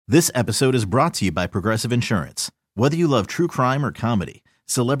This episode is brought to you by Progressive Insurance. Whether you love true crime or comedy,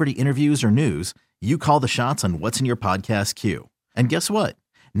 celebrity interviews or news, you call the shots on what's in your podcast queue. And guess what?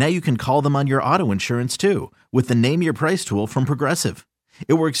 Now you can call them on your auto insurance too with the Name Your Price tool from Progressive.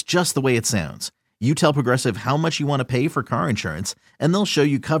 It works just the way it sounds. You tell Progressive how much you want to pay for car insurance, and they'll show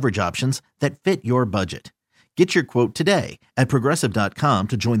you coverage options that fit your budget. Get your quote today at Progressive.com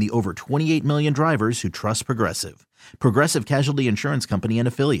to join the over 28 million drivers who trust Progressive. Progressive Casualty Insurance Company and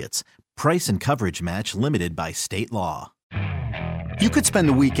Affiliates. Price and coverage match limited by state law. You could spend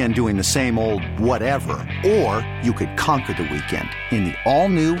the weekend doing the same old whatever, or you could conquer the weekend in the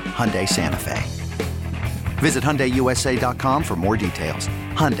all-new Hyundai Santa Fe. Visit HyundaiUSA.com for more details.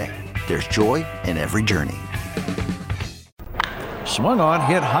 Hyundai, there's joy in every journey. Swung on,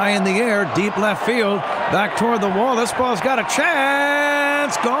 hit high in the air, deep left field, back toward the wall. This ball's got a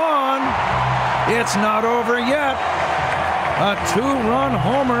chance. Gone. It's not over yet. A two-run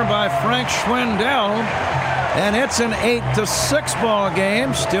homer by Frank Schwindel, and it's an 8-6 ball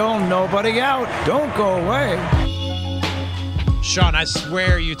game. Still nobody out. Don't go away. Sean, I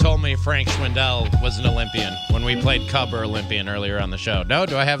swear you told me Frank Schwindel was an Olympian when we played Cub or Olympian earlier on the show. No,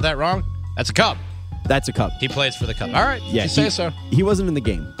 do I have that wrong? That's a Cub. That's a Cub. He plays for the Cub. All right, yeah, you say so. He wasn't in the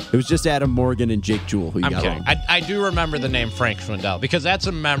game. It was just Adam Morgan and Jake Jewell who you got kidding. wrong. I do remember the name Frank Schwindel because that's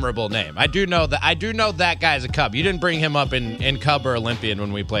a memorable name. I do know that guy's a Cub. You didn't bring him up in Cub or Olympian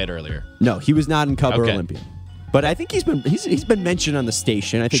when we played earlier. No, he was not in Cub or Olympian. But I think he's been mentioned on the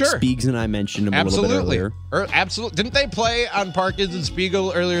station. I think Spiegs and I mentioned him a little bit earlier. Absolutely. Didn't they play on Parkins and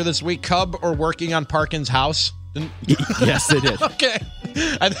Spiegel earlier this week? Cub or working on Parkins' house? Yes, they did. Okay.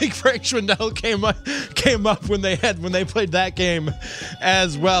 I think Frank Schwindel came up when they played that game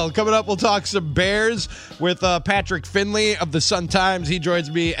as well. Coming up, we'll talk some Bears with Patrick Finley of the Sun-Times. He joins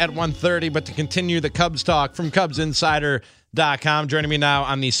me at 1:30. But to continue the Cubs talk from CubsInsider.com, joining me now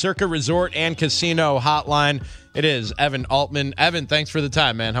on the Circa Resort and Casino Hotline, it is Evan Altman. Evan, thanks for the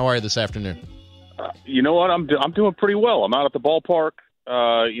time, man. How are you this afternoon? You know what? I'm doing pretty well. I'm out at the ballpark.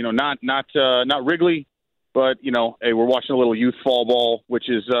 Not Wrigley. But, hey, we're watching a little youth fall ball, which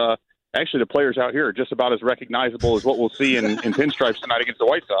is actually the players out here are just about as recognizable as what we'll see in pinstripes tonight against the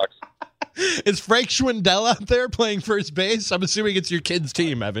White Sox. Is Frank Schwindel out there playing first base? I'm assuming it's your kid's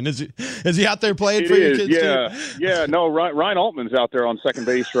team, Evan. Is he out there playing for your kid's team? Yeah. No, Ryan Altman's out there on second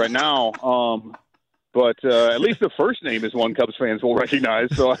base right now. But at least the first name is one Cubs fans will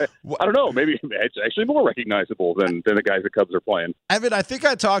recognize. So I don't know. Maybe it's actually more recognizable than the guys the Cubs are playing. Evan, I think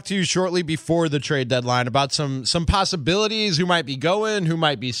I talked to you shortly before the trade deadline about some possibilities, who might be going, who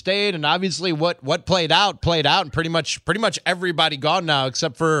might be staying, and obviously what played out, and pretty much everybody gone now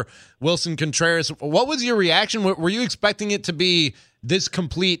except for Wilson Contreras. What was your reaction? Were you expecting it to be this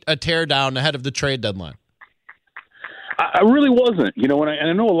complete a teardown ahead of the trade deadline? I really wasn't, and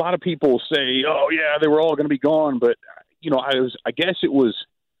I know a lot of people say, "Oh, yeah, they were all going to be gone," but I guess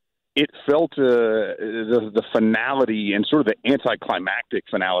it felt the finality and sort of the anticlimactic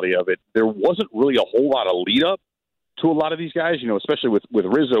finality of it. There wasn't really a whole lot of lead up to a lot of these guys, especially with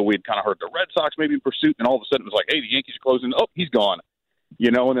Rizzo. We'd kind of heard the Red Sox maybe in pursuit, and all of a sudden it was like, "Hey, the Yankees are closing. Oh, he's gone,"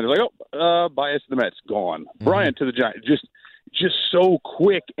 and then it's like, Baez to the Mets, gone. Mm-hmm. Bryant to the Giants, just so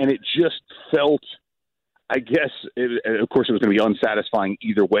quick, and it just felt. I guess, of course, it was going to be unsatisfying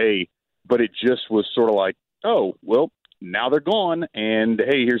either way, but it just was sort of like, oh, well, now they're gone, and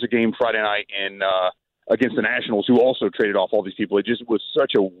hey, here's a game Friday night against the Nationals, who also traded off all these people. It just was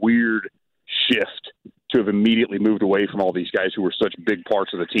such a weird shift to have immediately moved away from all these guys who were such big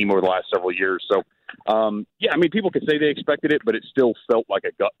parts of the team over the last several years. So, people could say they expected it, but it still felt like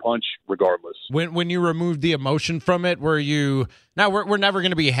a gut punch regardless. When you removed the emotion from it, were you – now we're never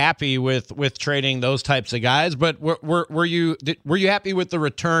going to be happy with trading those types of guys, but were you happy with the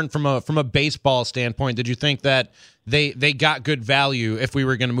return from a baseball standpoint? Did you think that they got good value if we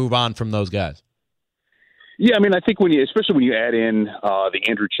were going to move on from those guys? Yeah, I think especially when you add in the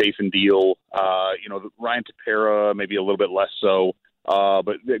Andrew Chafin deal, Ryan Tepera, maybe a little bit less so,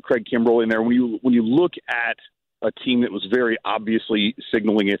 but Craig Kimbrell in there. When you look at a team that was very obviously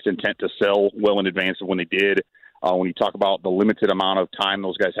signaling its intent to sell well in advance of when they did, when you talk about the limited amount of time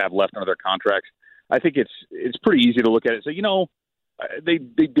those guys have left under their contracts, I think it's pretty easy to look at it and say,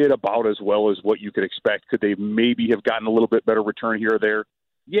 they did about as well as what you could expect. Could they maybe have gotten a little bit better return here or there?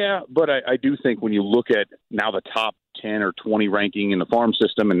 Yeah, but I do think when you look at now the top 10 or 20 ranking in the farm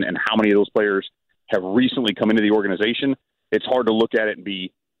system and how many of those players have recently come into the organization, it's hard to look at it and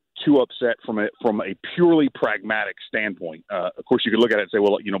be too upset from a purely pragmatic standpoint. Of course, you could look at it and say,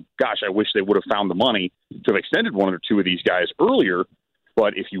 well, gosh, I wish they would have found the money to have extended one or two of these guys earlier.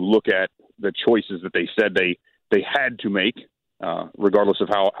 But if you look at the choices that they said they had to make, regardless of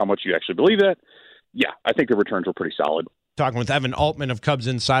how much you actually believe that, yeah, I think the returns were pretty solid. Talking with Evan Altman of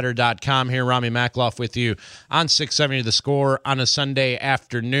CubsInsider.com here. Rami Makloff with you on 670 The Score on a Sunday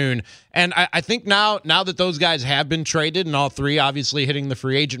afternoon. And I think now that those guys have been traded, and all three obviously hitting the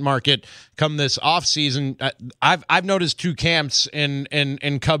free agent market come this offseason, I've noticed two camps in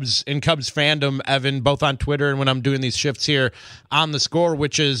Cubs fandom, Evan, both on Twitter and when I'm doing these shifts here on The Score,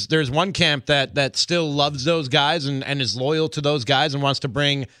 which is there's one camp that still loves those guys and is loyal to those guys and wants to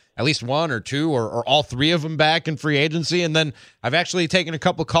bring at least one or two or all three of them back in free agency. And then I've actually taken a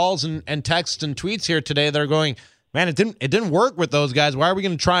couple calls and texts and tweets here today that are going, man, it didn't work with those guys. Why are we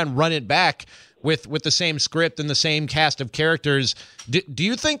going to try and run it back with the same script and the same cast of characters? Do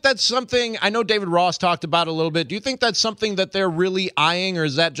you think that's something, I know David Ross talked about it a little bit, do you think that's something that they're really eyeing, or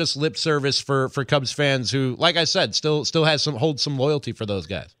is that just lip service for Cubs fans who, like I said, still holds some loyalty for those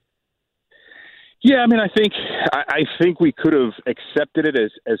guys? Yeah, I mean, I think we could have accepted it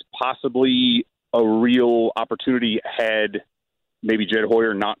as possibly a real opportunity had maybe Jed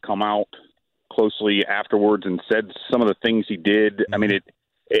Hoyer not come out closely afterwards and said some of the things he did. I mean,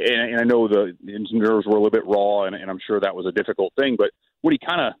 and I know the nerves were a little bit raw, and I'm sure that was a difficult thing. But when he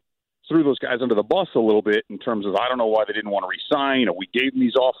kind of threw those guys under the bus a little bit in terms of, I don't know why they didn't want to resign, or we gave them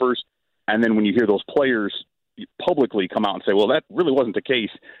these offers, and then when you hear those players publicly come out and say, well, that really wasn't the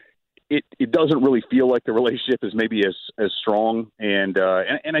case, it doesn't really feel like the relationship is maybe as strong. And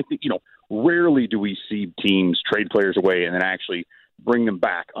I think, rarely do we see teams trade players away and then actually bring them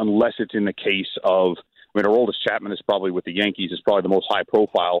back, unless it's in the case of, Aroldis Chapman is probably with the Yankees, is probably the most high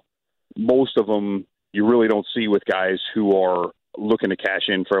profile. Most of them you really don't see with guys who are looking to cash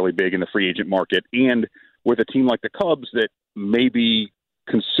in fairly big in the free agent market. And with a team like the Cubs that may be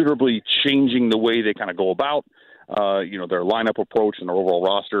considerably changing the way they kind of go about, their lineup approach and their overall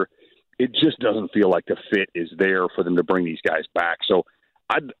roster, it just doesn't feel like the fit is there for them to bring these guys back. So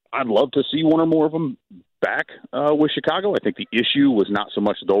I'd love to see one or more of them back with Chicago. I think the issue was not so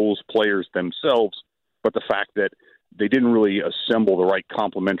much those players themselves, but the fact that they didn't really assemble the right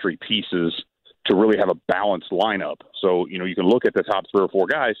complementary pieces to really have a balanced lineup. So, you can look at the top 3 or 4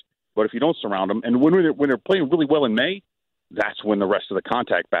 guys, but if you don't surround them, and when they're playing really well in May, that's when the rest of the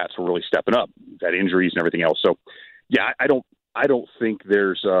contact bats were really stepping up. We've had injuries and everything else. So, yeah, I don't think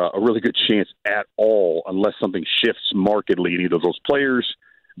there's a really good chance at all unless something shifts markedly in either of those players'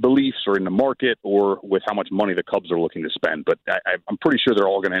 beliefs or in the market or with how much money the Cubs are looking to spend. But I'm pretty sure they're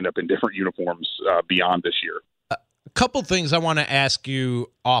all going to end up in different uniforms beyond this year. A couple things I want to ask you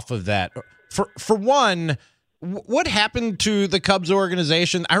off of that. For one, what happened to the Cubs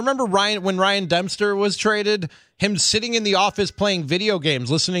organization? I remember when Ryan Dempster was traded, him sitting in the office playing video games,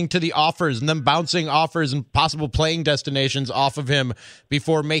 listening to the offers and then bouncing offers and possible playing destinations off of him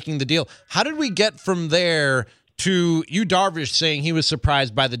before making the deal. How did we get from there to Yu Darvish saying he was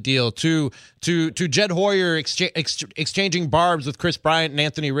surprised by the deal, to Jed Hoyer exchanging barbs with Chris Bryant and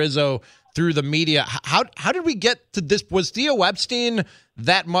Anthony Rizzo through the media? How did we get to this? Was Theo Epstein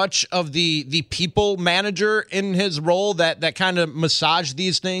that much of the people manager in his role that kind of massaged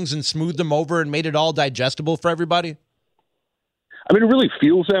these things and smoothed them over and made it all digestible for everybody? I mean, it really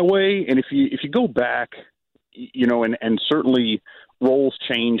feels that way. And if you go back, and certainly roles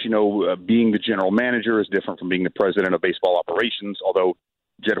change, being the general manager is different from being the president of baseball operations, although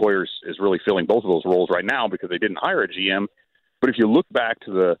Jed Hoyer is really filling both of those roles right now because they didn't hire a GM. But if you look back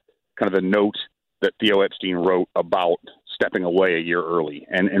to the kind of the note that Theo Epstein wrote about stepping away a year early,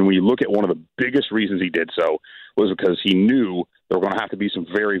 and we look at one of the biggest reasons he did so was because he knew there were going to have to be some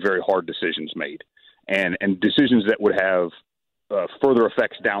very, very hard decisions made, and decisions that would have further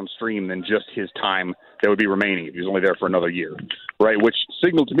effects downstream than just his time that would be remaining if he was only there for another year, right? Which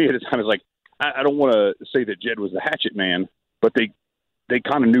signaled to me at the time is like, I don't want to say that Jed was the hatchet man, but they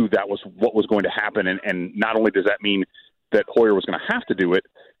kind of knew that was what was going to happen, and not only does that mean that Hoyer was going to have to do it,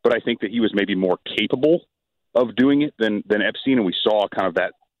 but I think that he was maybe more capable of doing it than Epstein, and we saw kind of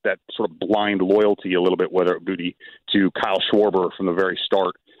that sort of blind loyalty a little bit, whether it be to Kyle Schwarber from the very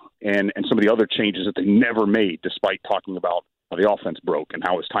start, and some of the other changes that they never made, despite talking about how the offense broke and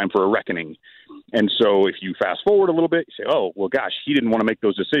how it's time for a reckoning. And so if you fast forward a little bit, you say, oh, well, gosh, he didn't want to make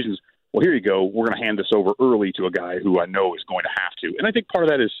those decisions. Well, here you go. We're going to hand this over early to a guy who I know is going to have to. And I think part of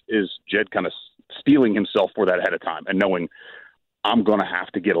that is Jed kind of steeling himself for that ahead of time and knowing I'm going to have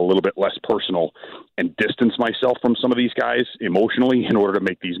to get a little bit less personal and distance myself from some of these guys emotionally in order to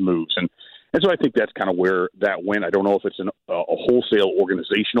make these moves. And so I think that's kind of where that went. I don't know if it's a wholesale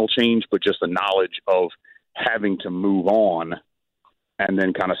organizational change, but just the knowledge of having to move on and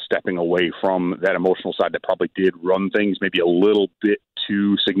then kind of stepping away from that emotional side that probably did run things maybe a little bit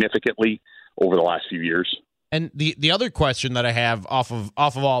too significantly over the last few years. And the other question that I have off of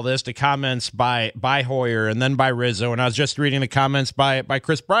all this, the comments by Hoyer and then by Rizzo, and I was just reading the comments by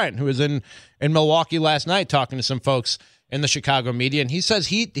Chris Bryant, who was in Milwaukee last night talking to some folks in the Chicago media, and he says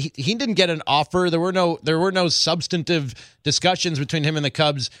he didn't get an offer. There were no substantive discussions between him and the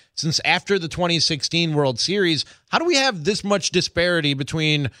Cubs since after the 2016 World Series. How do we have this much disparity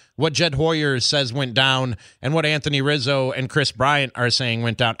between what Jed Hoyer says went down and what Anthony Rizzo and Chris Bryant are saying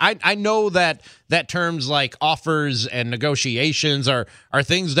went down? I know that terms like offers and negotiations are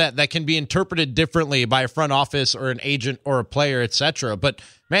things that can be interpreted differently by a front office or an agent or a player, etc. But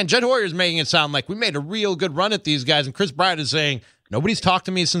man, Jed Hoyer is making it sound like we made a real good run at these guys, and Chris Bryant is saying nobody's talked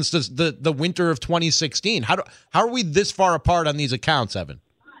to me since the winter of 2016. How are we this far apart on these accounts, Evan?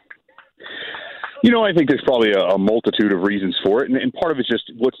 I think there's probably a multitude of reasons for it, and part of it's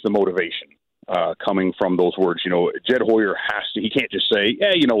just what's the motivation coming from those words. Jed Hoyer he can't just say,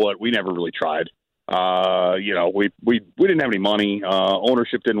 "Yeah, you know what, we never really tried. We didn't have any money.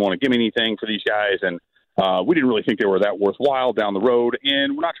 Ownership didn't want to give me anything for these guys, and we didn't really think they were that worthwhile down the road,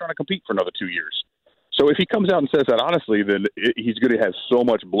 and we're not trying to compete for another 2 years." So if he comes out and says that honestly, then he's going to have so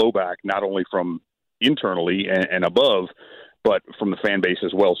much blowback, not only from internally and above, but from the fan base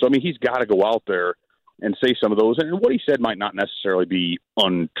as well. So, he's got to go out there and say some of those. And what he said might not necessarily be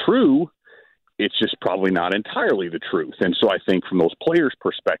untrue. It's just probably not entirely the truth. And so I think from those players'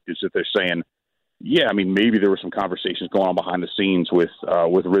 perspectives, that they're saying, yeah, maybe there were some conversations going on behind the scenes with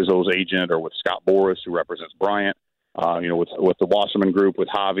Rizzo's agent or with Scott Boras, who represents Bryant, with the Wasserman Group, with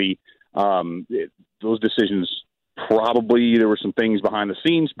Javi. Those decisions, probably there were some things behind the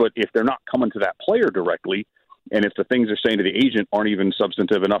scenes, but if they're not coming to that player directly, and if the things they're saying to the agent aren't even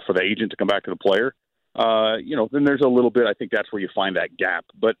substantive enough for the agent to come back to the player, then there's a little bit. I think that's where you find that gap.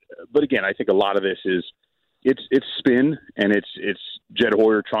 But again, I think a lot of this is it's spin, and it's Jed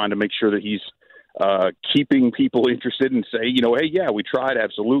Hoyer trying to make sure that he's keeping people interested and say, hey, yeah, we tried,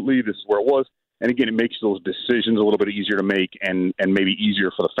 absolutely, this is where it was. And again, it makes those decisions a little bit easier to make and maybe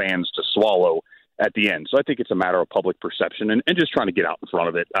easier for the fans to swallow at the end. So I think it's a matter of public perception and just trying to get out in front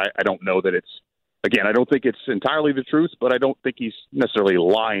of it. I don't know that I don't think it's entirely the truth, but I don't think he's necessarily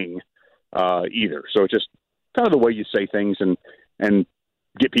lying either. So it's just kind of the way you say things and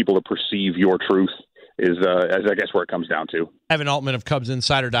get people to perceive your truth is I guess where it comes down to. Evan Altman of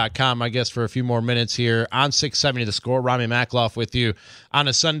CubsInsider.com, I guess, for a few more minutes here on 670 The Score. Rami Makloff with you on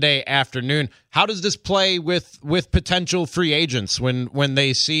a Sunday afternoon. How does this play with potential free agents when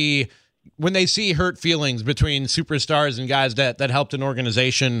they see hurt feelings between superstars and guys that helped an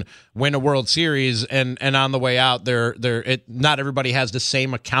organization win a World Series and on the way out, not everybody has the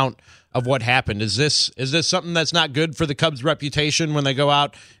same account of what happened? Is this something that's not good for the Cubs' reputation when they go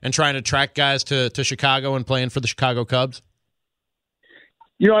out and try and attract guys to Chicago and playing for the Chicago Cubs?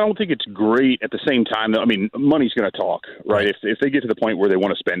 I don't think it's great. At the same time, though, money's going to talk, right? If they get to the point where they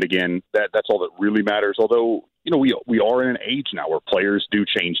want to spend again, that's all that really matters. Although, we are in an age now where players do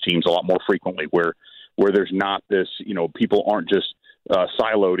change teams a lot more frequently, where there's not this, people aren't just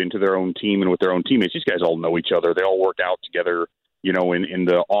siloed into their own team and with their own teammates. These guys all know each other. They all work out together, in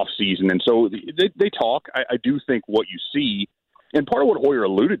the off season. And so they talk. I do think what you see, and part of what Hoyer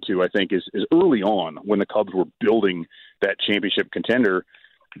alluded to, I think, is early on when the Cubs were building that championship contender,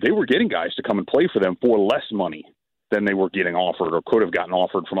 they were getting guys to come and play for them for less money than they were getting offered or could have gotten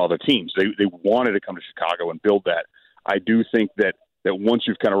offered from other teams. They wanted to come to Chicago and build that. I do think that once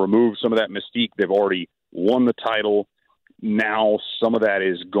you've kind of removed some of that mystique, they've already won the title. Now some of that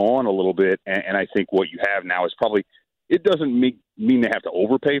is gone a little bit, and I think what you have now is probably, it doesn't mean they have to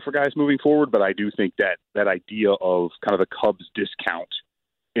overpay for guys moving forward, but I do think that idea of kind of the Cubs discount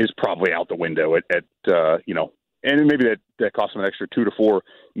is probably out the window at and maybe that costs them an extra $2 to $4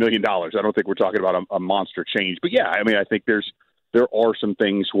 million. I don't think we're talking about a monster change, but yeah, I think there are some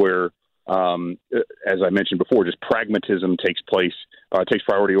things where, as I mentioned before, just pragmatism takes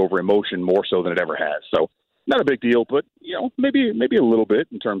priority over emotion more so than it ever has. So not a big deal, but maybe a little bit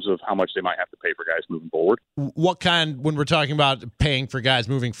in terms of how much they might have to pay for guys moving forward. When we're talking about paying for guys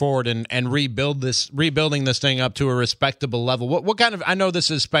moving forward and rebuilding this thing up to a respectable level, what kind of, I know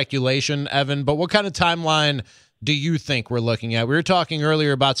this is speculation, Evan, but what kind of timeline do you think we're looking at? We were talking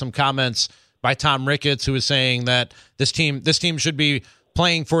earlier about some comments by Tom Ricketts, who was saying that this team should be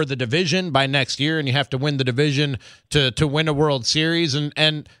playing for the division by next year, and you have to win the division to win a World Series.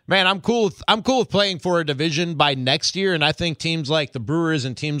 And man, I'm cool with playing for a division by next year. And I think teams like the Brewers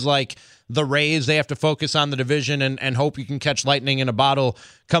and teams like the Rays, they have to focus on the division and hope you can catch lightning in a bottle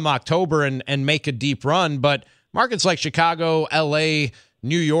come October and make a deep run. But markets like Chicago, LA,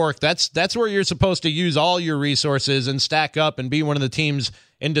 New York, that's where you're supposed to use all your resources and stack up and be one of the teams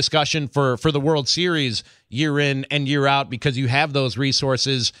in discussion for the World Series year in and year out because you have those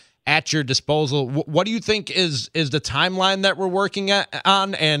resources at your disposal. What do you think is the timeline that we're working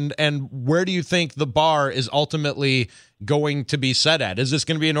on, and where do you think the bar is ultimately going to be set at? Is this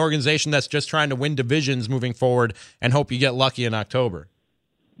going to be an organization that's just trying to win divisions moving forward and hope you get lucky in October?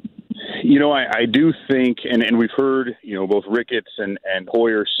 I do think, and we've heard, both Ricketts and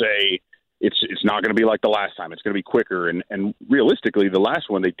Hoyer say it's not going to be like the last time. It's going to be quicker. And realistically, the last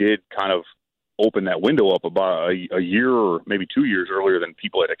one, they did kind of open that window up about a year or maybe 2 years earlier than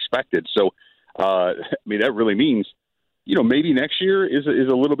people had expected. So, that really means, maybe next year is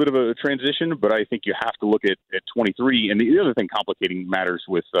a little bit of a transition, but I think you have to look at 23. And the other thing complicating matters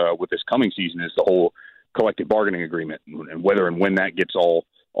with this coming season is the whole collective bargaining agreement and whether and when that gets all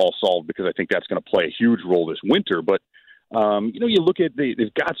solved, because I think that's going to play a huge role this winter. But, you look at,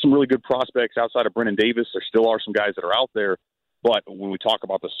 they've got some really good prospects outside of Brennan Davis. There still are some guys that are out there. But when we talk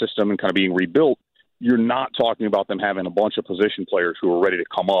about the system and kind of being rebuilt, you're not talking about them having a bunch of position players who are ready to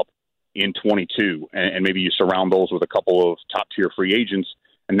come up in 22. And maybe you surround those with a couple of top-tier free agents,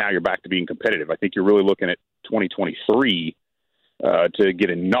 and now you're back to being competitive. I think you're really looking at 2023 to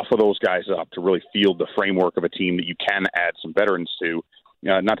get enough of those guys up to really field the framework of a team that you can add some veterans to,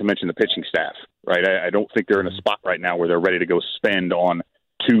 not to mention the pitching staff, right? I don't think they're in a spot right now where they're ready to go spend on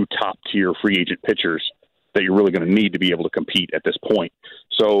 2 top-tier free agent pitchers that you're really going to need to be able to compete at this point.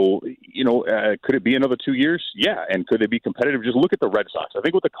 So, could it be another 2 years? Yeah. And could they be competitive? Just look at the Red Sox. I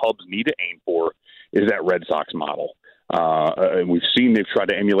think what the Cubs need to aim for is that Red Sox model. And we've seen they've tried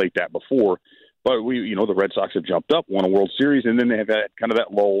to emulate that before, but the Red Sox have jumped up, won a World Series, and then they have had kind of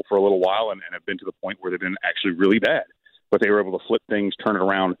that lull for a little while and have been to the point where they've been actually really bad. But they were able to flip things, turn it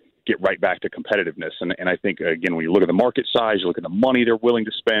around, get right back to competitiveness. And I think, again, when you look at the market size, you look at the money they're willing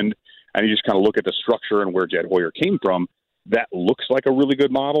to spend, and you just kind of look at the structure and where Jed Hoyer came from, that looks like a really good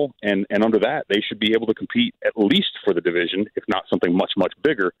model. And under that, they should be able to compete at least for the division, if not something much, much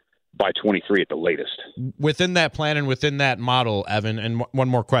bigger, by 23 at the latest. Within that plan and within that model, Evan, and one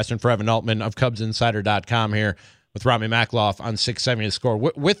more question for Evan Altman of CubsInsider.com here with Rami Makloff on 670 The Score.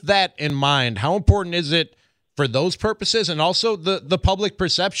 With that in mind, how important is it for those purposes and also the public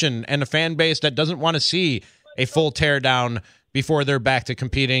perception and a fan base that doesn't want to see a full teardown before they're back to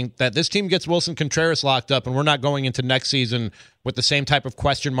competing, that this team gets Wilson Contreras locked up and we're not going into next season with the same type of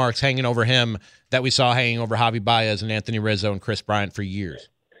question marks hanging over him that we saw hanging over Javi Baez and Anthony Rizzo and Chris Bryant for years?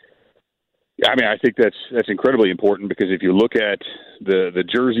 Yeah, I think that's incredibly important, because if you look at the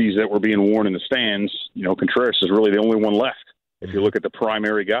jerseys that were being worn in the stands, Contreras is really the only one left. If you look at the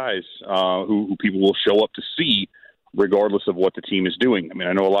primary guys who people will show up to see regardless of what the team is doing.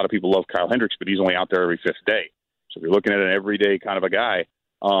 I know a lot of people love Kyle Hendricks, but he's only out there every 5th day. So if you're looking at an everyday kind of a guy,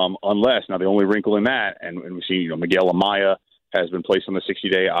 unless, now the only wrinkle in that, and we've seen, Miguel Amaya has been placed on the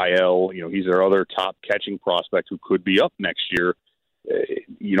 60-day IL. He's their other top catching prospect who could be up next year.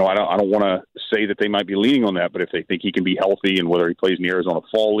 I don't want to say that they might be leaning on that, but if they think he can be healthy and whether he plays in the Arizona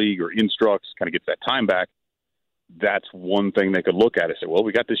Fall League or Instructs, kind of gets that time back, that's one thing they could look at and say, well,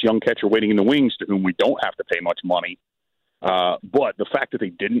 we got this young catcher waiting in the wings to whom we don't have to pay much money. But the fact that they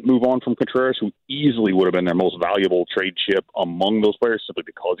didn't move on from Contreras, who easily would have been their most valuable trade chip among those players simply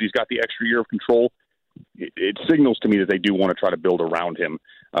because he's got the extra year of control, it signals to me that they do want to try to build around him.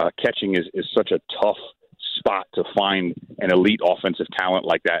 Catching is such a tough spot to find an elite offensive talent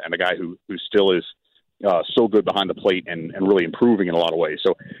like that, and a guy who still is so good behind the plate and really improving in a lot of ways.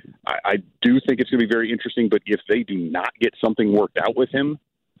 So I do think it's going to be very interesting, but if they do not get something worked out with him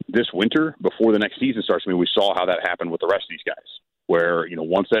this winter before the next season starts, we saw how that happened with the rest of these guys, where,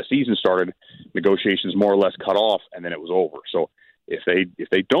 once that season started, negotiations more or less cut off, and then it was over. So if they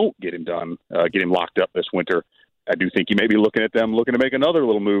don't get him done, get him locked up this winter, I do think you may be looking at them looking to make another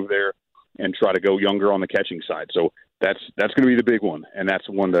little move there and try to go younger on the catching side. So that's going to be the big one, and that's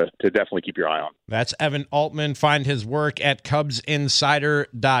one to definitely keep your eye on. That's Evan Altman. Find his work at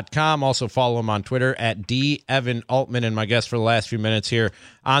CubsInsider.com. Also follow him on Twitter at @DEvanAltman, and my guest for the last few minutes here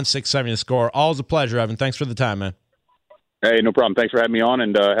on 670 The Score. Always a pleasure, Evan. Thanks for the time, man. Hey, no problem. Thanks for having me on,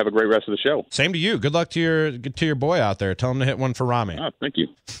 and have a great rest of the show. Same to you. Good luck to your boy out there. Tell him to hit one for Rami. Oh, thank you.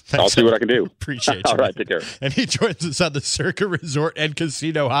 I'll see what I can do. Appreciate you. All right, take care. And he joins us on the Circa Resort and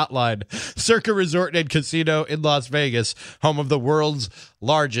Casino hotline. Circa Resort and Casino in Las Vegas, home of the world's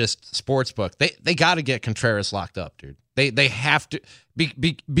largest sports book. They got to get Contreras locked up, dude. They have to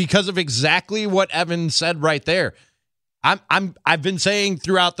because of exactly what Evan said right there. I've been saying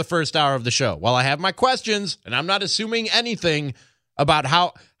throughout the first hour of the show, while I have my questions, and I'm not assuming anything about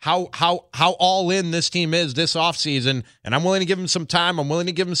how all in this team is this offseason, and I'm willing to give him some time, I'm willing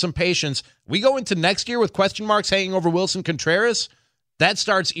to give him some patience. We go into next year with question marks hanging over Wilson Contreras. that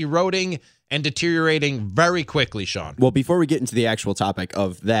starts eroding and deteriorating very quickly, Sean. Well, before we get into the actual topic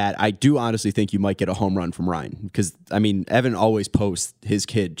of that, I do honestly think you might get a home run from Ryan because, I mean, Evan always posts his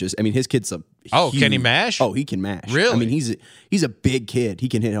kid. His kid's a huge, can he mash? Oh, he can mash. Really? I mean, he's a big kid. He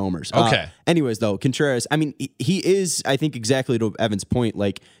can hit homers. Okay. Anyways, though, Contreras, I mean, he is, I think, exactly to Evan's point,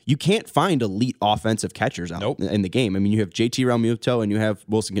 like, you can't find elite offensive catchers out in the game. I mean, you have JT Realmuto and you have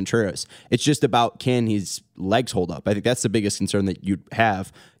Wilson Contreras. It's just about can his legs hold up. I think that's the biggest concern that you'd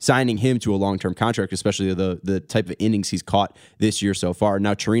have signing him to a long-term contract, especially the type of innings he's caught this year so far.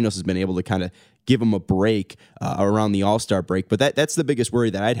 Now, Chirinos has been able to kind of give him a break around the All-Star break, but that's the biggest worry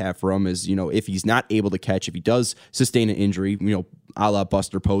that I'd have for him is, if he's not able to catch, if he does sustain an injury, a la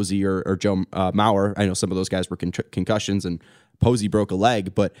Buster Posey or Joe Mauer. I know some of those guys were concussions and Posey broke a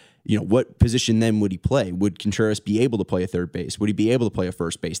leg, but what position then would he play? Would Contreras be able to play a third base? Would he be able to play a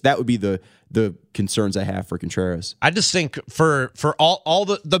first base? That would be the concerns I have for Contreras. I just think for all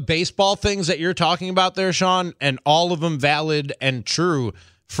the baseball things that you're talking about there, Sean, and all of them valid and true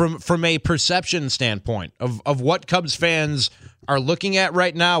from a perception standpoint of what Cubs fans are looking at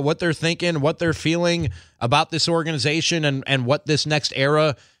right now, what they're thinking, what they're feeling about this organization and what this next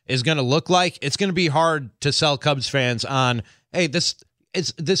era is going to look like. It's going to be hard to sell Cubs fans on, hey, this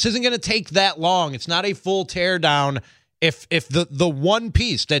isn't going to take that long. It's not a full teardown if the one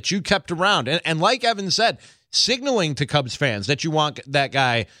piece that you kept around, and like Evan said, signaling to Cubs fans that you want that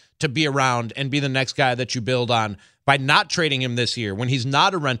guy to be around and be the next guy that you build on by not trading him this year when he's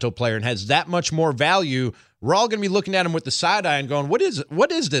not a rental player and has that much more value. We're all going to be looking at him with the side eye and going, what is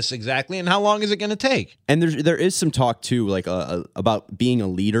this exactly, and how long is it going to take? And there is some talk too, like about being a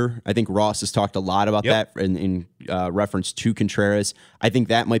leader. I think Ross has talked a lot about that in reference to Contreras. I think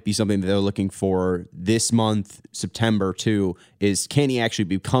that might be something that they're looking for this month, September too. Is can he actually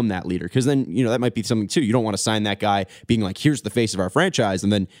become that leader? Because then that might be something too. You don't want to sign that guy being like, here's the face of our franchise,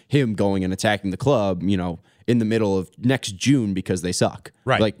 and then him going and attacking the club, in the middle of next June because they suck.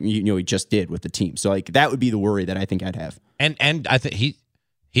 Right. Like, he just did with the team. So, like, that would be the worry that I think I'd have. And I think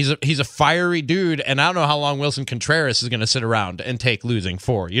he's a fiery dude, and I don't know how long Wilson Contreras is going to sit around and take losing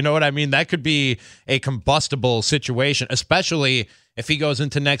for. You know what I mean? That could be a combustible situation, especially if he goes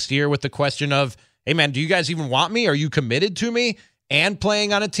into next year with the question of, hey, man, do you guys even want me? Are you committed to me? And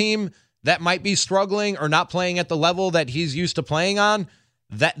playing on a team that might be struggling or not playing at the level that he's used to playing on.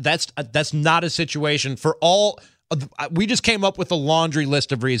 That's not a situation for all. We just came up with a laundry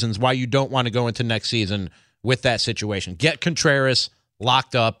list of reasons why you don't want to go into next season with that situation. Get Contreras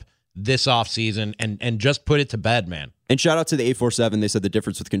locked up this offseason and just put it to bed, man. And shout out to the 847. They said the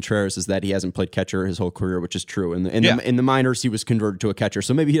difference with Contreras is that he hasn't played catcher his whole career, which is true. In the minors, he was converted to a catcher,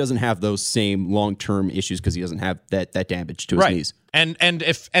 so maybe he doesn't have those same long-term issues because he doesn't have that damage to his knees.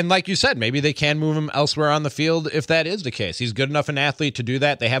 And like you said, maybe they can move him elsewhere on the field if that is the case. He's good enough an athlete to do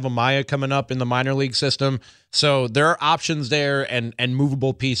that. They have Amaya coming up in the minor league system, so there are options there and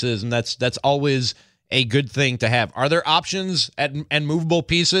movable pieces, and that's always a good thing to have. Are there options and movable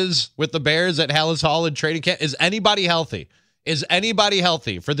pieces with the Bears at Halas Hall and training camp? Is anybody healthy? Is anybody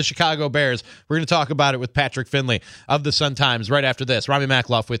healthy for the Chicago Bears? We're going to talk about it with Patrick Finley of the Sun-Times right after this. Rami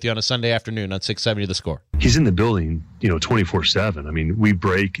Makloff with you on a Sunday afternoon on 670 The Score. He's in the building, 24/7. I mean, we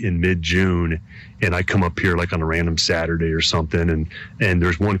break in mid-June, and I come up here like on a random Saturday or something, and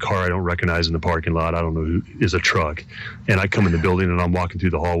there's one car I don't recognize in the parking lot. I don't know who is a truck. And I come in the building, and I'm walking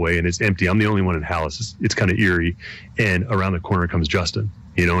through the hallway, and it's empty. I'm the only one in Halas. It's kind of eerie. And around the corner comes Justin,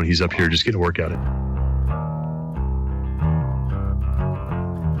 and he's up here just getting a workout in.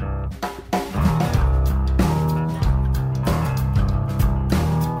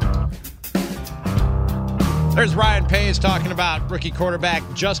 There's Ryan Pace talking about rookie quarterback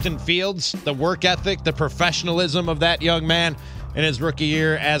Justin Fields, the work ethic, the professionalism of that young man in his rookie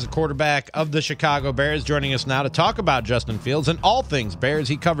year as a quarterback of the Chicago Bears. Joining us now to talk about Justin Fields and all things Bears.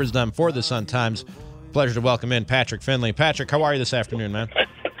 He covers them for the Sun-Times. Pleasure to welcome in Patrick Finley. Patrick, how are you this afternoon, man?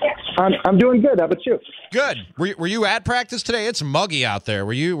 I'm doing good. How about you? Good. Were you at practice today? It's muggy out there.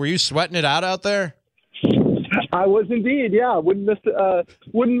 Were you sweating it out there? I was indeed, yeah. Wouldn't miss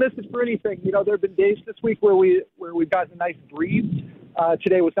it for anything. There have been days this week where we've gotten a nice breeze.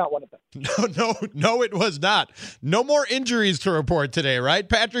 Today was not one of them. No, it was not. No more injuries to report today, right,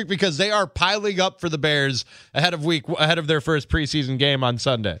 Patrick? Because they are piling up for the Bears ahead of their first preseason game on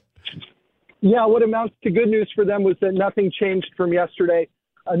Sunday. Yeah, what amounts to good news for them was that nothing changed from yesterday.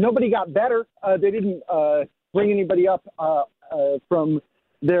 Nobody got better. They didn't bring anybody up from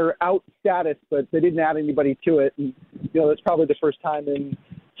their out status, but they didn't add anybody to it. And, that's probably the first time in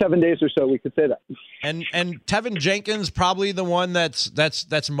 7 days or so, we could say that. And Tevin Jenkins probably the one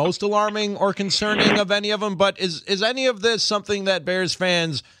that's most alarming or concerning of any of them. But is any of this something that Bears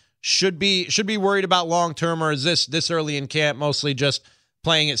fans should be worried about long term, or is this early in camp mostly just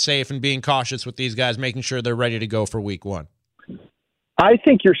playing it safe and being cautious with these guys, making sure they're ready to go for week one? I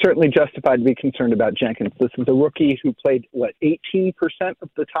think you're certainly justified to be concerned about Jenkins. This is a rookie who played 18% of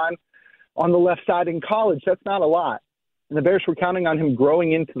the time on the left side in college. That's not a lot. And the Bears were counting on him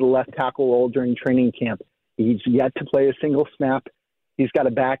growing into the left tackle role during training camp. He's yet to play a single snap. He's got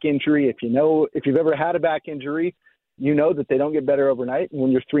a back injury. If you've ever had a back injury, you know that they don't get better overnight. And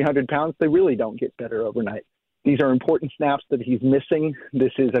when you're 300 pounds, they really don't get better overnight. These are important snaps that he's missing.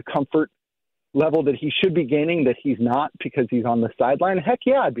 This is a comfort level that he should be gaining that he's not because he's on the sideline. Heck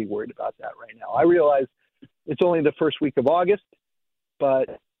yeah, I'd be worried about that right now. I realize it's only the first week of August,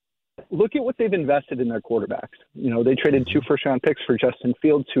 but look at what they've invested in their quarterbacks. They traded 2 first-round picks for Justin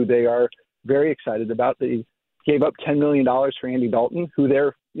Fields, who they are very excited about. They gave up $10 million for Andy Dalton, who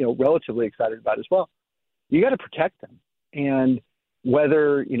they're relatively excited about as well. You got to protect them. And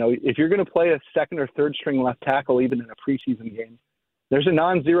whether, if you're going to play a second or third string left tackle, even in a preseason game, there's a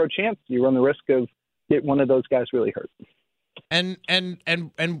non-zero chance you run the risk of get one of those guys really hurt. And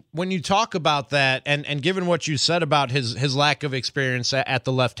when you talk about that, and given what you said about his lack of experience at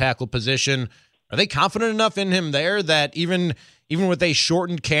the left tackle position, are they confident enough in him there that even with a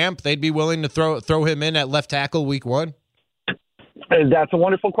shortened camp, they'd be willing to throw him in at left tackle week one? That's a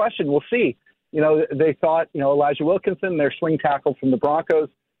wonderful question. We'll see. They thought, Elijah Wilkinson, their swing tackle from the Broncos,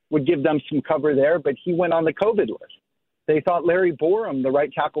 would give them some cover there, but he went on the COVID list. They thought Larry Borum, the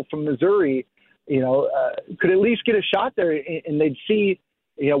right tackle from Missouri, could at least get a shot there, and they'd see,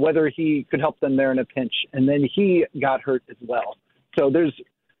 whether he could help them there in a pinch. And then he got hurt as well. So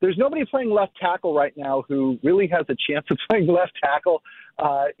there's nobody playing left tackle right now who really has a chance of playing left tackle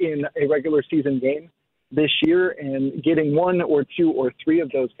in a regular season game this year, and getting 1 or 2 or 3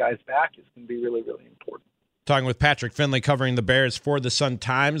 of those guys back is going to be really, really important. Talking with Patrick Finley, covering the Bears for the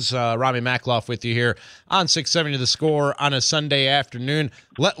Sun-Times. Rami Makloff with you here on 670 The Score on a Sunday afternoon.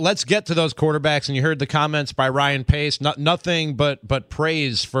 Let's get to those quarterbacks, and you heard the comments by Ryan Pace. Nothing but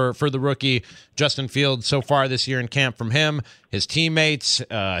praise for the rookie Justin Fields so far this year in camp from him, his teammates,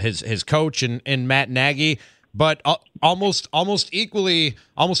 his coach, and Matt Nagy. But almost an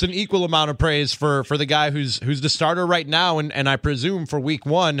equal amount of praise for the guy who's the starter right now, and I presume for week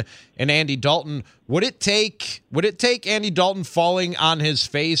one, and Andy Dalton. Would it take Andy Dalton falling on his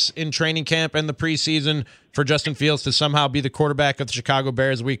face in training camp and the preseason for Justin Fields to somehow be the quarterback of the Chicago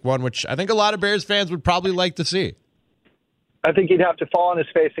Bears week one, which I think a lot of Bears fans would probably like to see? I think he'd have to fall on his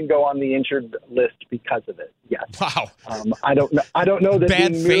face and go on the injured list because of it. Yes. Wow. I don't know that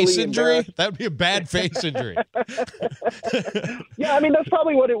bad face injury. That would be a bad face injury. Yeah, that's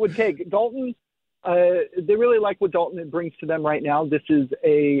probably what it would take. Dalton, they really like what Dalton brings to them right now. This is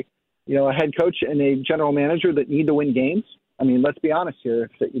a head coach and a general manager that need to win games. Let's be honest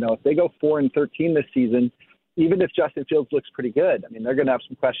here. If they go 4-13 this season, even if Justin Fields looks pretty good, they're going to have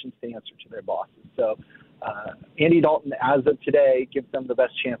some questions to answer to their bosses. So. Andy Dalton, as of today, gives them the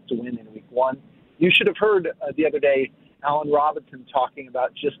best chance to win in week one. You should have heard the other day Allen Robinson talking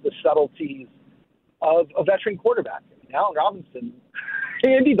about just the subtleties of a veteran quarterback. Allen Robinson,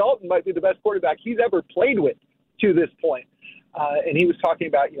 Andy Dalton might be the best quarterback he's ever played with to this point. And he was talking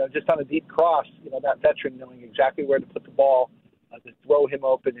about, just on a deep cross, that veteran knowing exactly where to put the ball, to throw him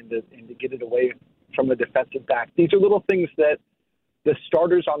open and to get it away from the defensive back. These are little things that the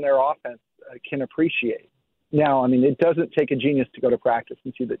starters on their offense can appreciate. Now, it doesn't take a genius to go to practice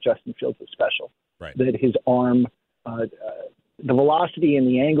and see that Justin Fields is special. Right. That his arm, the velocity and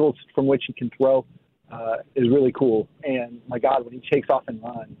the angles from which he can throw is really cool. And my God, when he takes off and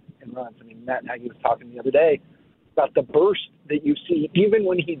runs. Matt Nagy was talking the other day about the burst that you see even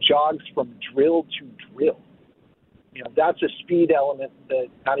when he jogs from drill to drill. That's a speed element that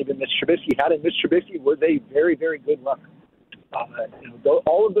not even Mitch Trubisky had. And Mitch Trubisky was a very, very good runner.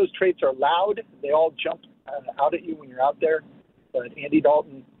 All of those traits are loud. They all jump out at you when you're out there. But Andy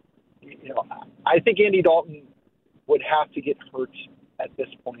Dalton, I think Andy Dalton would have to get hurt at this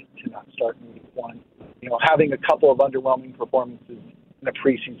point to not start in week one. Having a couple of underwhelming performances in a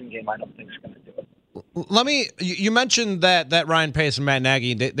preseason game, I don't think is going to do it. You mentioned that Ryan Pace and Matt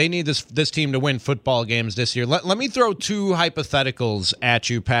Nagy, they need this team to win football games this year. Let me throw 2 hypotheticals at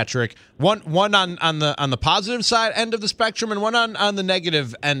you, Patrick. One on the positive side end of the spectrum, and one on the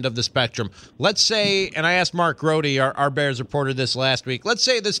negative end of the spectrum. Let's say, and I asked Mark Grody, our Bears reporter, this last week. Let's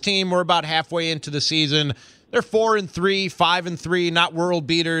say this team, we're about halfway into the season. They're 4-3, 5-3, not world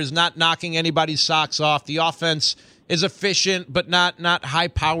beaters, not knocking anybody's socks off. The offense is efficient, but not high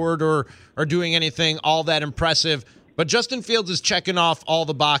powered or doing anything all that impressive. But Justin Fields is checking off all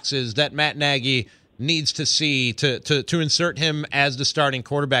the boxes that Matt Nagy needs to see to insert him as the starting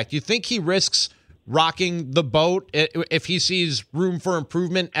quarterback. Do you think he risks rocking the boat if he sees room for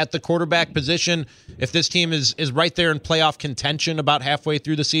improvement at the quarterback position, if this team is right there in playoff contention about halfway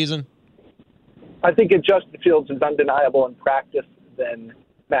through the season? I think if Justin Fields is undeniable in practice, then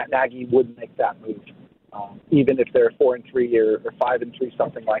Matt Nagy would make that move, even if they're 4-3 or 5-3,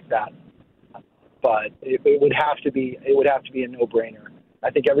 something like that. But it would have to be a no-brainer. I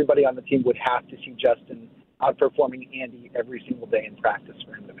think everybody on the team would have to see Justin outperforming Andy every single day in practice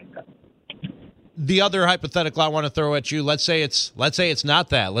for him to make that. The other hypothetical I want to throw at you, let's say it's not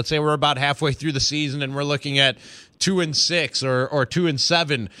that. Let's say we're about halfway through the season and we're looking at 2-6 or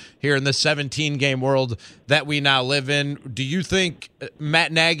 2-7 here in the 17-game world that we now live in. Do you think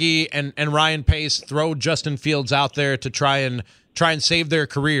Matt Nagy and Ryan Pace throw Justin Fields out there to try and save their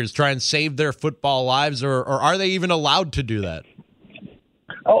careers, try and save their football lives, or are they even allowed to do that?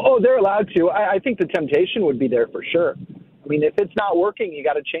 Oh, they're allowed to. I think the temptation would be there for sure. I mean, if it's not working, you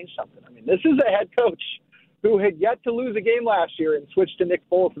got to change something. I mean, this is a head coach who had yet to lose a game last year and switched to Nick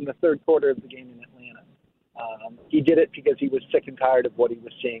Foles in the third quarter of the game in Atlanta. He did it because he was sick and tired of what he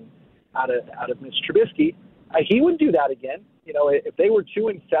was seeing out of Mitch Trubisky. He would do that again. You know, if they were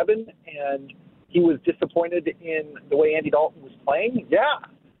 2-7 and he was disappointed in the way Andy Dalton was playing, yeah.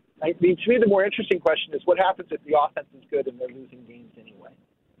 I mean, to me, the more interesting question is what happens if the offense is good and they're losing games anyway.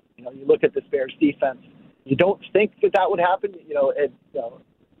 You know, you look at this Bears defense. You don't think that would happen.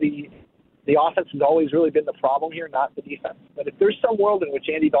 The offense has always really been the problem here, not the defense. But if there's some world in which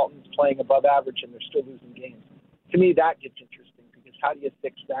Andy Dalton's playing above average and they're still losing games, to me that gets interesting because how do you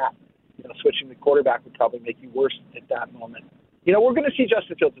fix that? You know, switching the quarterback would probably make you worse at that moment. You know, we're going to see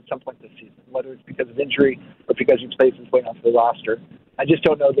Justin Fields at some point this season, whether it's because of injury or because he plays his way onto the roster. I just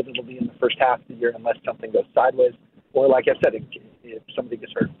don't know that it'll be in the first half of the year unless something goes sideways or, like I said, if somebody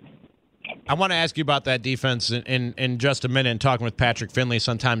gets hurt. I want to ask you about that defense in just a minute and talking with Patrick Finley,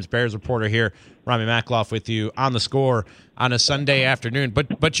 Sun-Times Bears reporter here, Rami Makloff with you on The Score on a Sunday afternoon.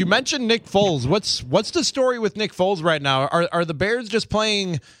 But you mentioned Nick Foles. What's the story with Nick Foles right now? Are the Bears just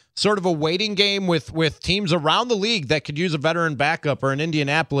playing sort of a waiting game with teams around the league that could use a veteran backup, or in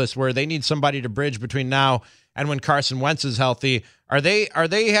Indianapolis where they need somebody to bridge between now and when Carson Wentz is healthy? Are they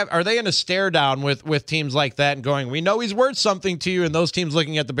in a stare down with teams like that and going, we know he's worth something to you, and those teams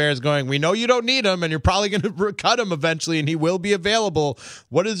looking at the Bears going, we know you don't need him and you're probably going to cut him eventually and he will be available.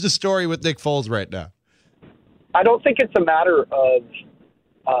 What is the story with Nick Foles right now? I don't think it's a matter of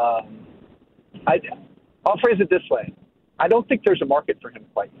I'll phrase it this way. I don't think there's a market for him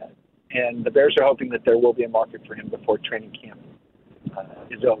quite yet, and the Bears are hoping that there will be a market for him before training camp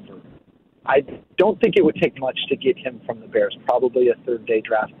is over. I don't think it would take much to get him from the Bears, probably a third-day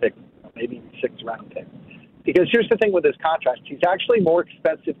draft pick, maybe sixth-round pick. Because here's the thing with his contract. He's actually more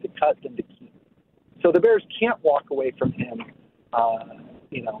expensive to cut than to keep. So the Bears can't walk away from him,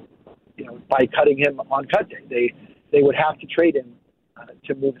 by cutting him on cut day. They would have to trade him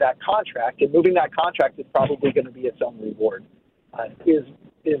to move that contract, and moving that contract is probably going to be its own reward. Is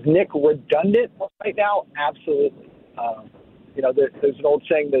Nick redundant right now? Absolutely. There's an old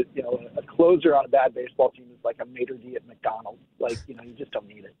saying that, a closer on a bad baseball team is like a maitre d' at McDonald's. Like, you just don't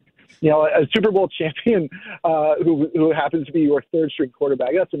need it. A Super Bowl champion who happens to be your third string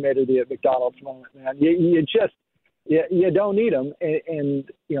quarterback, that's a maitre d' at McDonald's moment, man. You don't need him.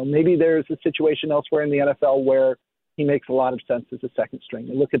 And maybe there's a situation elsewhere in the NFL where he makes a lot of sense as a second string.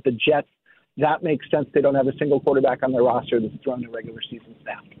 You look at the Jets, that makes sense. They don't have a single quarterback on their roster that's thrown a regular season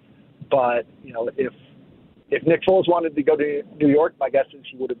snap. But, if Nick Foles wanted to go to New York, my guess is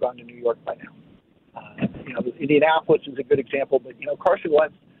he would have gone to New York by now. Indianapolis is a good example, but Carson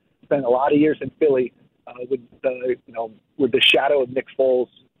Wentz spent a lot of years in Philly with the shadow of Nick Foles,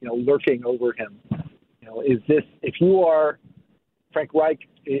 lurking over him. Is this, if you are Frank Reich,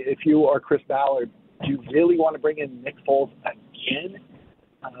 if you are Chris Ballard, do you really want to bring in Nick Foles again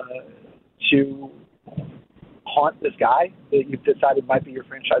to haunt this guy that you've decided might be your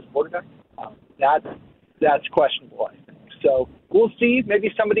franchise quarterback? That's questionable, I think. So we'll see.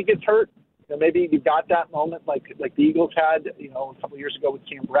 Maybe somebody gets hurt. Maybe you got that moment like the Eagles had, a couple of years ago with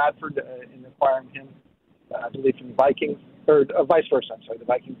Sam Bradford in acquiring him, I believe, from the Vikings, or vice versa. I'm sorry, the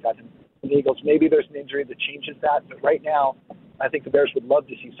Vikings got him from the Eagles. Maybe there's an injury that changes that. But right now, I think the Bears would love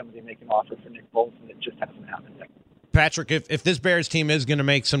to see somebody make an offer for Nick Foles, and it just hasn't happened yet. Patrick, if this Bears team is going to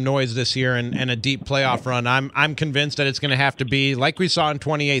make some noise this year and a deep playoff run, I'm convinced that it's going to have to be like we saw in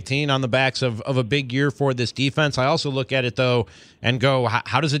 2018 on the backs of a big year for this defense. I also look at it, though, and go,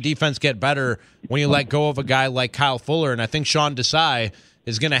 how does a defense get better when you let go of a guy like Kyle Fuller? And I think Sean Desai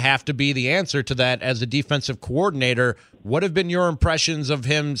is going to have to be the answer to that as a defensive coordinator. What have been your impressions of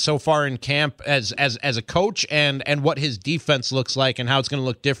him so far in camp as a coach, and what his defense looks like and how it's going to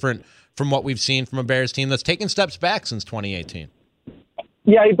look different from what we've seen from a Bears team that's taken steps back since 2018?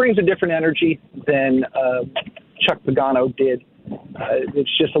 Yeah, he brings a different energy than Chuck Pagano did.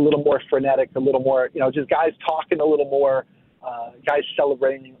 It's just a little more frenetic, a little more, just guys talking a little more, guys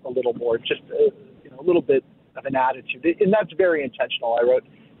celebrating a little more, just a little bit of an attitude. And that's very intentional. I wrote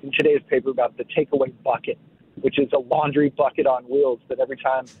in today's paper about the takeaway bucket, which is a laundry bucket on wheels that every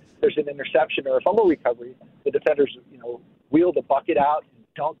time there's an interception or a fumble recovery, the defenders, wheel the bucket out,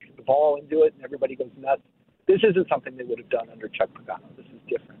 dunk the ball into it, and everybody goes nuts. This isn't something they would have done under Chuck Pagano. This is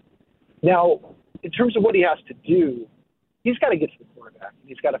different. Now, in terms of what he has to do, he's got to get to the quarterback, and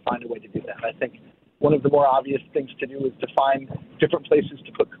he's got to find a way to do that. I think one of the more obvious things to do is to find different places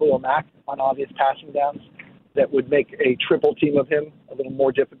to put Khalil Mack on obvious passing downs that would make a triple team of him a little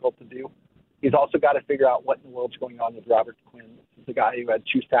more difficult to do. He's also got to figure out what in the world's going on with Robert Quinn. This is the guy who had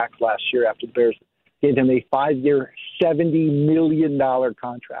 2 sacks last year after the Bears gave him a 5-year, $70 million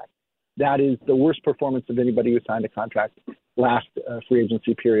contract. That is the worst performance of anybody who signed a contract last free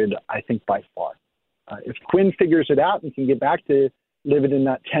agency period, I think, by far. If Quinn figures it out and can get back to living in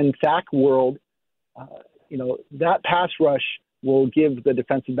that 10-sack world, that pass rush will give the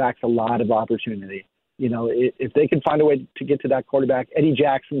defensive backs a lot of opportunity. If they can find a way to get to that quarterback, Eddie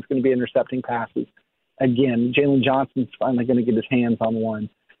Jackson's going to be intercepting passes. Again, Jalen Johnson's finally going to get his hands on one.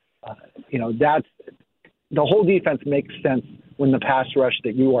 That's the whole defense makes sense when the pass rush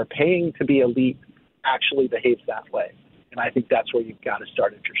that you are paying to be elite actually behaves that way. And I think that's where you've got to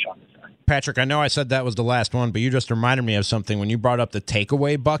start if you're Sean Desai. Patrick, I know I said that was the last one, but you just reminded me of something when you brought up the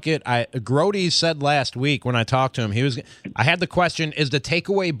takeaway bucket. Grody said last week when I talked to him, I had the question, is the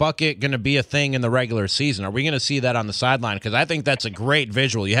takeaway bucket going to be a thing in the regular season? Are we going to see that on the sideline? Because I think that's a great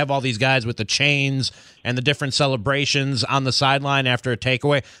visual. You have all these guys with the chains and the different celebrations on the sideline after a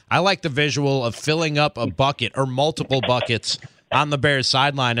takeaway. I like the visual of filling up a bucket or multiple buckets on the Bears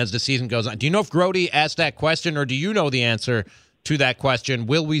sideline as the season goes on. Do you know if Grody asked that question, or do you know the answer to that question?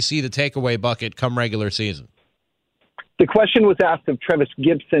 Will we see the takeaway bucket come regular season? The question was asked of Trevis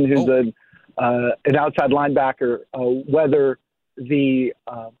Gibson, who's an outside linebacker, whether the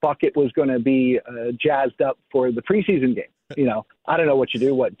bucket was going to be jazzed up for the preseason game. I don't know what you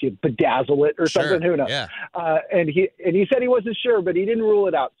do. Do you bedazzle it or something? Who knows? Yeah. And he said he wasn't sure, but he didn't rule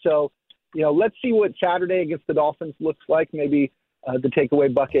it out. So, let's see what Saturday against the Dolphins looks like. Maybe the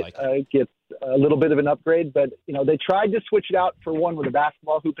takeaway bucket gets a little bit of an upgrade, but they tried to switch it out for one with a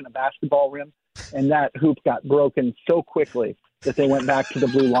basketball hoop and a basketball rim, and that hoop got broken so quickly that they went back to the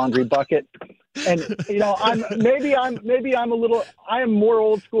blue laundry bucket. And I am more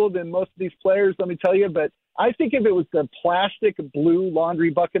old school than most of these players, let me tell you, but I think if it was the plastic blue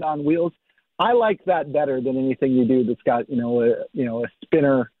laundry bucket on wheels, I like that better than anything you do that's got a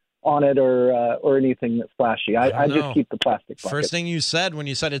spinner on it or anything that's flashy. I just keep the plastic bucket. First thing you said when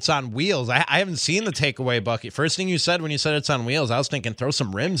you said it's on wheels, I haven't seen the takeaway bucket. First thing you said when you said it's on wheels, I was thinking throw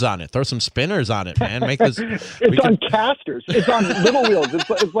some rims on it, throw some spinners on it, man. Make this. It's on casters. It's on little wheels.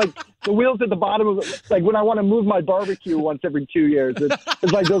 It's like the wheels at the bottom of it. Like when I want to move my barbecue once every 2 years,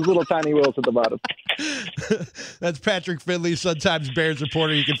 it's like those little tiny wheels at the bottom. That's Patrick Finley, Sun-Times Bears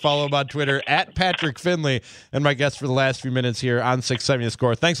reporter. You can follow him on Twitter at Patrick Finley, and my guest for the last few minutes here on 670 The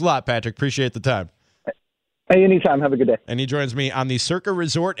Score. Thanks a lot, Patrick. Appreciate the time. Hey, anytime. Have a good day. And he joins me on the Circa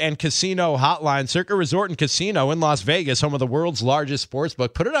Resort and Casino hotline. Circa Resort and Casino in Las Vegas, home of the world's largest sports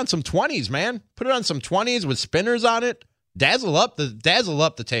book. Put it on some 20s, man. Put it on some 20s with spinners on it. Dazzle up the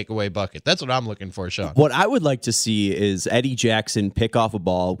takeaway bucket. That's what I'm looking for, Sean. What I would like to see is Eddie Jackson pick off a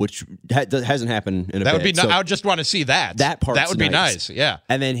ball, which hasn't happened in a bit. Would be. I would just want to see that. That part. That would be nice. Yeah.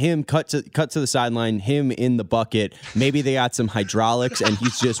 And then him cut to the sideline. Him in the bucket. Maybe they got some hydraulics, and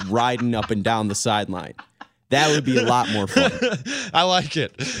he's just riding up and down the sideline. That would be a lot more fun. I like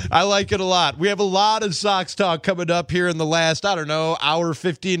it. I like it a lot. We have a lot of Sox talk coming up here in the last, hour,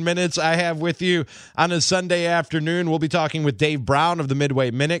 15 minutes I have with you on a Sunday afternoon. We'll be talking with Dave Brown of the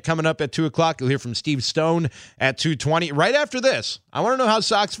Midway Minute coming up at 2 o'clock. You'll hear from Steve Stone at 2:20. Right after this, I want to know how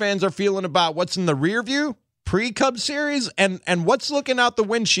Sox fans are feeling about what's in the rear view, pre-Cubs series, and what's looking out the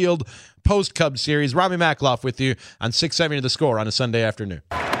windshield post-Cubs series. Rami Makloff with you on 670 The Score on a Sunday afternoon.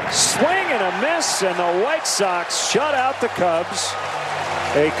 Swing and a miss, and the White Sox shut out the Cubs.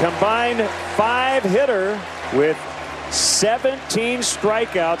 A combined 5-hitter with 17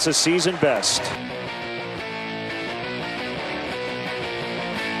 strikeouts, a season best.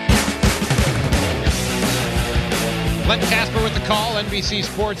 Len Casper with the call, NBC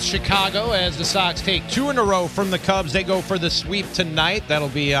Sports Chicago, as the Sox take 2 in a row from the Cubs. They go for the sweep tonight. That'll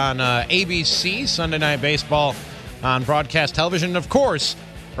be on ABC, Sunday Night Baseball on broadcast television. And, of course,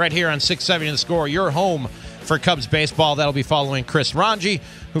 right here on 670 The Score, your home for Cubs baseball. That'll be following Chris Ranji,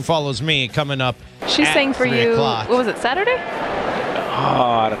 who follows me, coming up. She's saying for you, what was it, Saturday? Oh,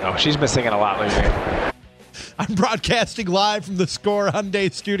 I don't know. She's been singing a lot lately. I'm broadcasting live from the Score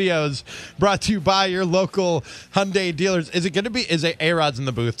Hyundai Studios, brought to you by your local Hyundai dealers. Is A-Rod's in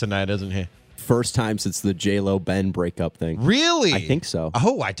the booth tonight, isn't he? First time since the J-Lo Ben breakup thing. Really? I think so.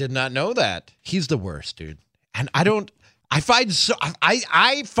 Oh, I did not know that. He's the worst, dude. And I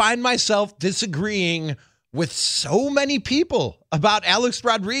find myself disagreeing with so many people about Alex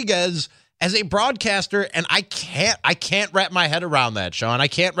Rodriguez as a broadcaster, and I can't wrap my head around that, Sean. I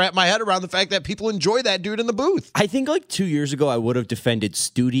can't wrap my head around the fact that people enjoy that dude in the booth. I think like 2 years ago I would have defended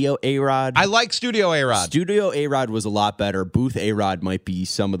Studio A-Rod. I like Studio A-Rod. Studio A-Rod was a lot better. Booth A-Rod might be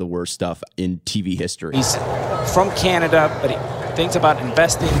some of the worst stuff in TV history. He's from Canada, but he thinks about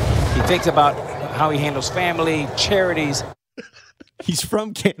investing. He thinks about how he handles family, charities. He's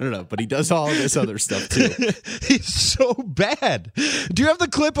from Canada, but he does all of this other stuff, too. He's so bad. Do you have the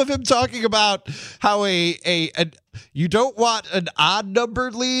clip of him talking about how you don't want an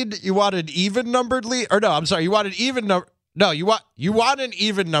odd-numbered lead, you want an even-numbered lead? Or no, I'm sorry, you want an even number. No, you want an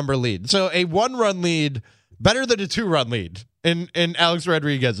even number lead. So a 1-run lead better than a 2-run lead in Alex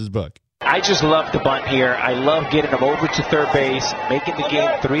Rodriguez's book. I just love the bunt here. I love getting them over to third base, making the game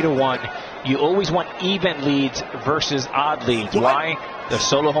 3-1. You always want even leads versus odd leads. What? Why? The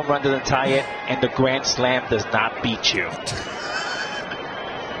solo home run doesn't tie it, and the grand slam does not beat you.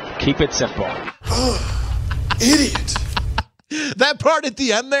 Keep it simple. Idiot. That part at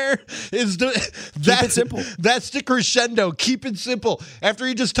the end there is keep it simple. That's the crescendo. Keep it simple. After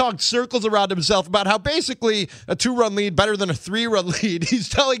he just talked circles around himself about how basically a 2-run lead better than a 3-run lead, he's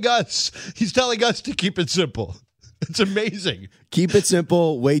telling us to keep it simple. It's amazing. Keep it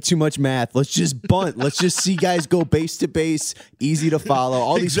simple. Way too much math. Let's just bunt. Let's just see guys go base to base. Easy to follow.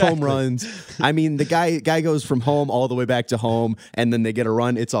 All these home runs. I mean, the guy goes from home all the way back to home, and then they get a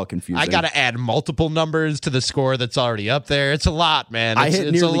run. It's all confusing. I got to add multiple numbers to the score that's already up there. It's a lot, man.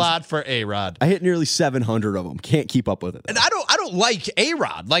 It's a lot for A-Rod. I hit nearly 700 of them. Can't keep up with it. And I don't like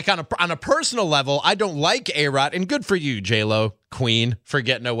A-Rod. Like on a personal level, I don't like A-Rod. And good for you, J-Lo. Queen, for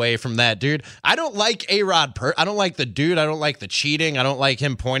getting away from that dude. I don't like A-Rod. I don't like the dude. I don't like the cheating. I don't like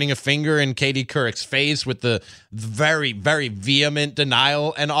him pointing a finger in Katie Couric's face with the very, very vehement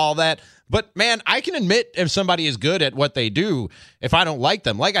denial and all that. But, man, I can admit if somebody is good at what they do if I don't like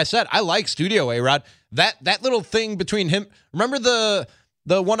them. Like I said, I like Studio A-Rod. That little thing between him. Remember the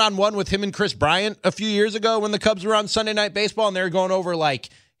one-on-one with him and Chris Bryant a few years ago when the Cubs were on Sunday Night Baseball and they were going over, like,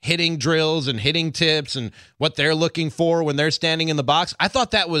 hitting drills and hitting tips and what they're looking for when they're standing in the box? I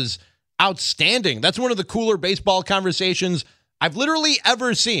thought that was outstanding. That's one of the cooler baseball conversations I've literally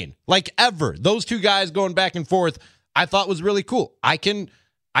ever seen. Like, ever. Those two guys going back and forth, I thought was really cool. I can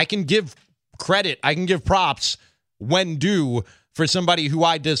give credit, I can give props when due for somebody who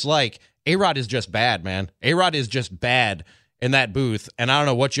I dislike. A-Rod is just bad, man. A-Rod is just bad in that booth, and I don't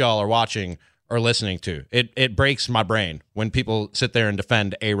know what y'all are watching or listening to. It breaks my brain when people sit there and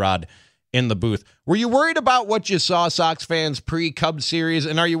defend A-Rod in the booth. Were you worried about what you saw, Sox fans, pre-Cubs series,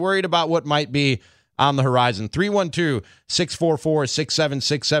 and are you worried about what might be on the horizon?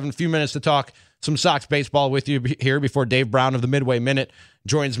 312-644-6767. A few minutes to talk some Sox baseball with you here before Dave Brown of the Midway Minute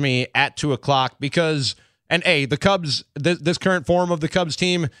joins me at 2 o'clock because, the Cubs, this current form of the Cubs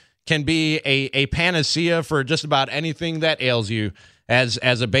team can be a panacea for just about anything that ails you as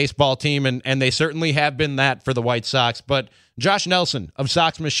a baseball team, and they certainly have been that for the White Sox. But Josh Nelson of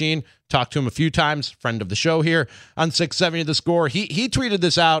Sox Machine, talked to him a few times, friend of the show here on 670 The Score. He tweeted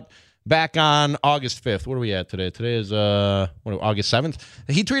this out back on August 5th. What are we at today? Today is August 7th.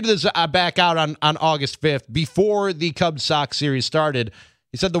 He tweeted this back out on August 5th before the Cubs-Sox series started.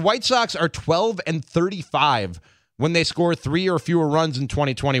 He said the White Sox are 12-35 when they score 3 or fewer runs in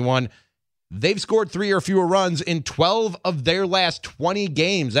 2021. They've scored 3 or fewer runs in 12 of their last 20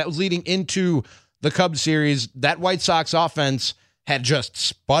 games. That was leading into the Cubs series. That White Sox offense had just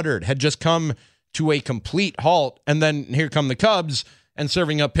sputtered, had just come to a complete halt. And then here come the Cubs and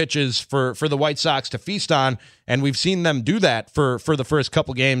serving up pitches for the White Sox to feast on. And we've seen them do that for the first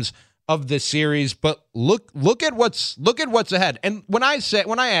couple games of this series. But look at what's ahead. And when I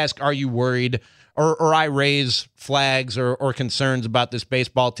ask, are you worried? Or I raise flags or concerns about this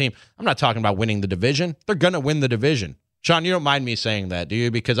baseball team, I'm not talking about winning the division. They're going to win the division. Sean, you don't mind me saying that, do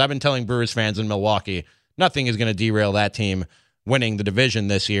you? Because I've been telling Brewers fans in Milwaukee, nothing is going to derail that team winning the division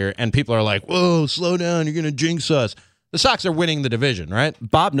this year. And people are like, whoa, slow down, you're going to jinx us. The Sox are winning the division, right?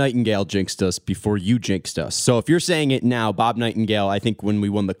 Bob Nightingale jinxed us before you jinxed us. So if you're saying it now, Bob Nightingale, I think when we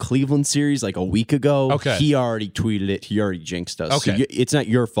won the Cleveland series like a week ago, he already tweeted it. He already jinxed us. Okay. So it's not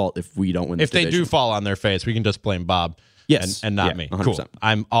your fault if we don't win the division. If they do fall on their face, we can just blame Bob and not me. 100%. Cool.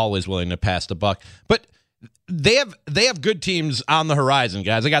 I'm always willing to pass the buck. But they have good teams on the horizon,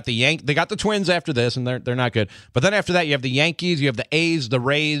 guys. They got the Twins after this, and they're not good. But then after that, you have the Yankees, you have the A's, the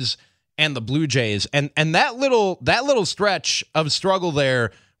Rays, and the Blue Jays, and that little stretch of struggle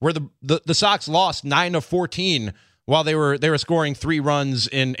there, where the Sox lost 9 of 14 while they were scoring 3 runs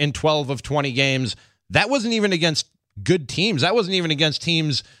in 12 of 20 games. That wasn't even against good teams. That wasn't even against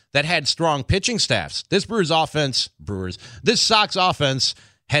teams that had strong pitching staffs. This Sox offense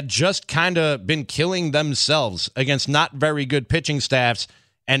had just kind of been killing themselves against not very good pitching staffs,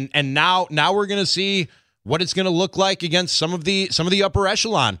 and now we're going to see what it's going to look like against some of the upper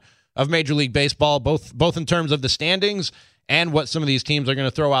echelon of Major League Baseball, both in terms of the standings and what some of these teams are going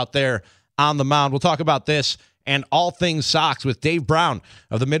to throw out there on the mound. We'll talk about this and all things Sox with Dave Brown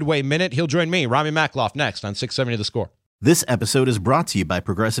of the Midway Minute. He'll join me, Rami Makloff, next on 670 The Score. This episode is brought to you by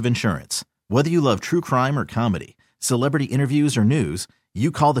Progressive Insurance. Whether you love true crime or comedy, celebrity interviews or news, you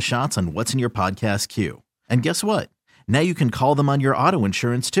call the shots on what's in your podcast queue. And guess what? Now you can call them on your auto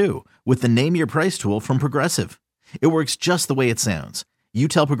insurance too with the Name Your Price tool from Progressive. It works just the way it sounds. You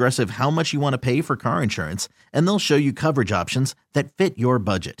tell Progressive how much you want to pay for car insurance, and they'll show you coverage options that fit your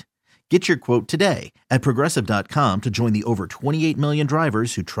budget. Get your quote today at Progressive.com to join the over 28 million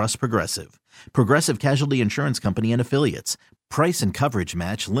drivers who trust Progressive. Progressive Casualty Insurance Company and Affiliates. Price and coverage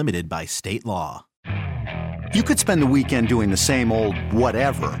match limited by state law. You could spend the weekend doing the same old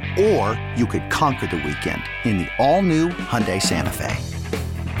whatever, or you could conquer the weekend in the all-new Hyundai Santa Fe.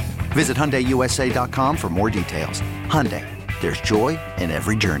 Visit HyundaiUSA.com for more details. Hyundai. There's joy in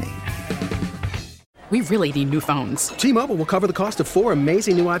every journey. We really need new phones. T-Mobile will cover the cost of 4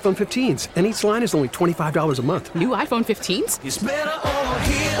 amazing new iPhone 15s, and each line is only $25 a month. New iPhone 15s? It's better over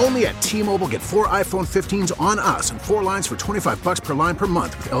here. Only at T-Mobile, get 4 iPhone 15s on us and 4 lines for $25 per line per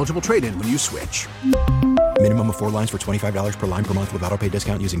month with eligible trade-in when you switch. Minimum of 4 lines for $25 per line per month with autopay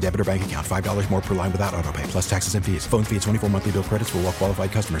discount using debit or bank account. $5 more per line without autopay, plus taxes and fees. Phone fee at 24 monthly bill credits for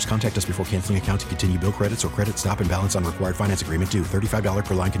well-qualified customers. Contact us before canceling account to continue bill credits or credit stop and balance on required finance agreement due. $35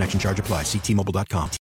 per line connection charge applies. See T-Mobile.com.